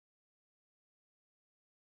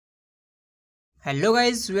Hello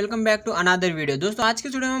guys, welcome back to another video. दोस्तों आज के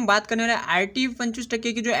वीडियो में हम बात करने वाले आरटी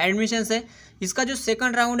 25% की जो एडमिशन है, इसका जो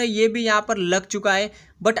सेकंड राउंड है ये भी यहाँ पर लग चुका है।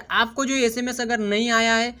 बट आपको जो एसएमएस अगर नहीं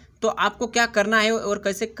आया है तो आपको क्या करना है और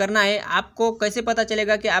कैसे करना है, आपको कैसे पता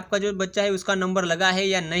चलेगा कि आपका जो बच्चा है उसका नंबर लगा है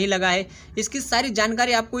या नहीं लगा है, इसकी सारी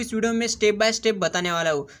जानकारी आपको इस वीडियो में स्टेप बाय स्टेप बताने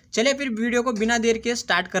वाला हूँ। चलिए फिर वीडियो को बिना देर के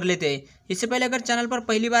स्टार्ट कर लेते हैं। इससे पहले अगर चैनल पर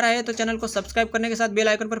पहली बार आए तो चैनल को सब्सक्राइब करने के साथ बेल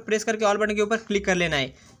आइकन पर प्रेस करके ऑल बटन के ऊपर क्लिक कर लेना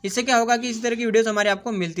है। इससे क्या होगा कि इसी तरह की वीडियोस हमारे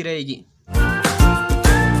आपको मिलती रहेगी।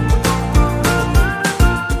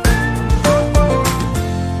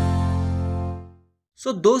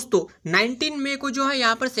 दोस्तों 19 मई को जो है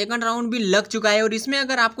यहाँ पर सेकंड राउंड भी लग चुका है और इसमें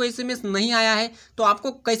अगर आपको एसएमएस नहीं आया है तो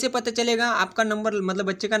आपको कैसे पता चलेगा आपका नंबर मतलब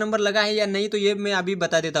बच्चे का नंबर लगा है या नहीं, तो ये मैं अभी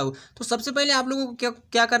बता देता हूँ। तो सबसे पहले आप लोगों को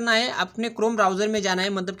क्या करना है, अपने क्रोम ब्राउजर में जाना है,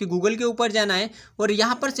 मतलब कि गूगल के ऊपर जाना है और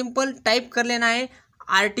यहाँ पर सिंपल टाइप कर लेना है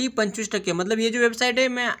RTE 25%। मतलब ये जो वेबसाइट है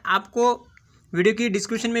मैं आपको वीडियो की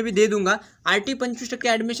डिस्क्रिप्शन में भी दे दूंगा। RTE 25%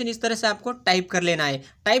 एडमिशन इस तरह से आपको टाइप कर लेना है।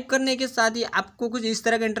 टाइप करने के साथ ही आपको कुछ इस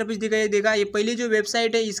तरह का इंटरफेस दिखाई देगा। ये पहली जो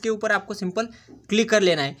वेबसाइट है इसके ऊपर आपको सिंपल क्लिक कर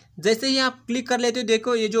लेना है। जैसे ही आप क्लिक कर लेते हो,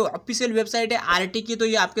 देखो ये जो ऑफिशियल वेबसाइट है RTE की, तो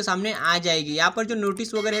ये आपके सामने आ जाएगी। यहाँ पर जो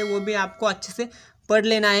नोटिस वगैरह है वो भी आपको अच्छे से पढ़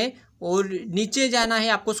लेना है और नीचे जाना है,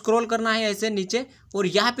 आपको स्क्रॉल करना है ऐसे नीचे। और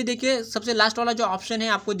यहाँ पे देखिए सबसे लास्ट वाला जो ऑप्शन है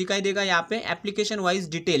आपको दिखाई देगा यहाँ पे एप्लीकेशन वाइज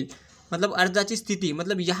डिटेल, मतलब अर्जाची स्थिति।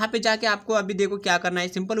 मतलब यहाँ पे जाके आपको अभी देखो क्या करना है,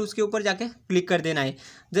 सिंपल उसके ऊपर जाके क्लिक कर देना है।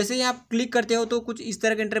 जैसे ही आप क्लिक करते हो तो कुछ इस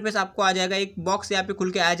तरह का इंटरफेस आपको आ जाएगा, एक बॉक्स यहाँ पे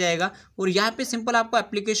खुल के आ जाएगा और यहाँ पे सिंपल आपको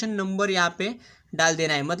एप्लीकेशन नंबर यहाँ पे डाल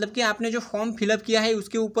देना है। मतलब कि आपने जो फॉर्म फिलअप किया है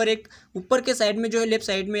उसके ऊपर एक ऊपर के साइड में जो है, लेफ्ट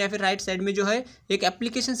साइड में या फिर राइट साइड में जो है एक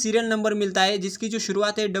एप्लीकेशन सीरियल नंबर मिलता है जिसकी जो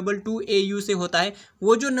शुरुआत है 22AU से होता है।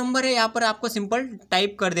 वो जो नंबर है यहाँ पर आपको सिंपल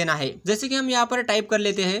टाइप कर देना है। जैसे कि हम यहाँ पर टाइप कर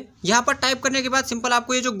लेते हैं। यहाँ पर टाइप करने के बाद सिंपल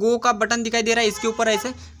आपको ये जो गो का बटन दिखाई दे रहा है इसके ऊपर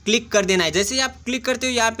ऐसे क्लिक कर देना है। जैसे ही आप क्लिक करते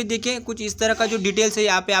हो यहाँ पे देखिए कुछ इस तरह का जो डिटेल्स है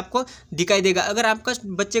यहाँ पे आपको दिखाई देगा। अगर आपका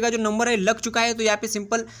बच्चे का जो नंबर है लग चुका है तो यहाँ पे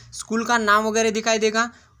सिंपल स्कूल का नाम वगैरह दिखाई देगा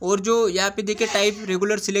और जो यहाँ पे देखिए type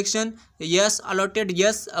regular selection yes allotted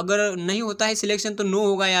yes, अगर नहीं होता है सिलेक्शन तो नो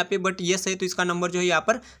होगा यहाँ पे, बट यस है तो इसका नंबर जो है यहाँ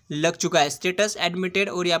पर लग चुका है। स्टेटस एडमिटेड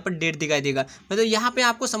और यहाँ पर डेट दिखाई देगा। मतलब यहाँ पे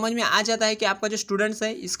आपको समझ में आ जाता है कि आपका जो स्टूडेंट्स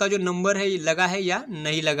है इसका जो नंबर है लगा है या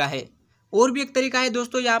नहीं लगा है। और भी एक तरीका है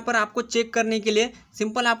दोस्तों यहाँ पर आपको चेक करने के लिए,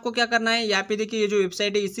 सिंपल आपको क्या करना है, यहाँ पे देखिए ये जो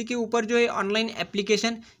वेबसाइट है इसी के ऊपर जो है ऑनलाइन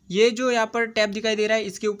एप्लीकेशन, ये जो यहाँ पर टैब दिखाई दे रहा है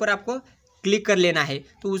इसके ऊपर आपको क्लिक कर लेना है।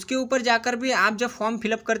 तो उसके ऊपर जाकर भी आप जब फॉर्म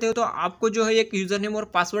फिलअप करते हो तो आपको जो है एक यूज़र नेम और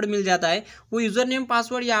पासवर्ड मिल जाता है। वो यूज़र नेम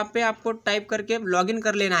पासवर्ड यहाँ पे आपको टाइप करके लॉगिन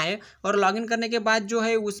कर लेना है और लॉगिन करने के बाद जो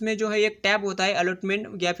है उसमें जो है एक टैब होता है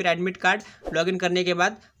अलॉटमेंट या फिर एडमिट कार्ड। लॉगिन करने के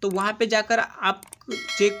बाद तो वहाँ पे जाकर आप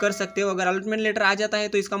चेक कर सकते हो। अगर अलॉटमेंट लेटर आ जाता है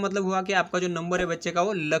तो इसका मतलब हुआ कि आपका जो नंबर है बच्चे का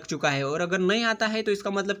वो लग चुका है, और अगर नहीं आता है तो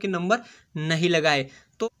इसका मतलब कि नंबर नहीं लगा है।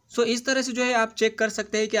 तो इस तरह से जो है आप चेक कर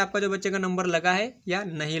सकते हैं कि आपका जो बच्चे का नंबर लगा है या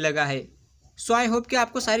नहीं लगा है। आई होप कि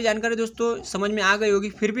आपको सारी जानकारी दोस्तों समझ में आ गई होगी।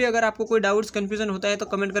 फिर भी अगर आपको कोई डाउट्स कन्फ्यूजन होता है तो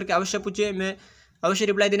कमेंट करके अवश्य पूछिए, मैं अवश्य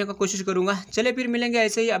रिप्लाई देने का कोशिश करूंगा। चलिए फिर मिलेंगे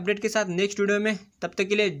ऐसे ही अपडेट के साथ नेक्स्ट वीडियो में। तब तक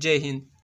के लिए जय हिंद।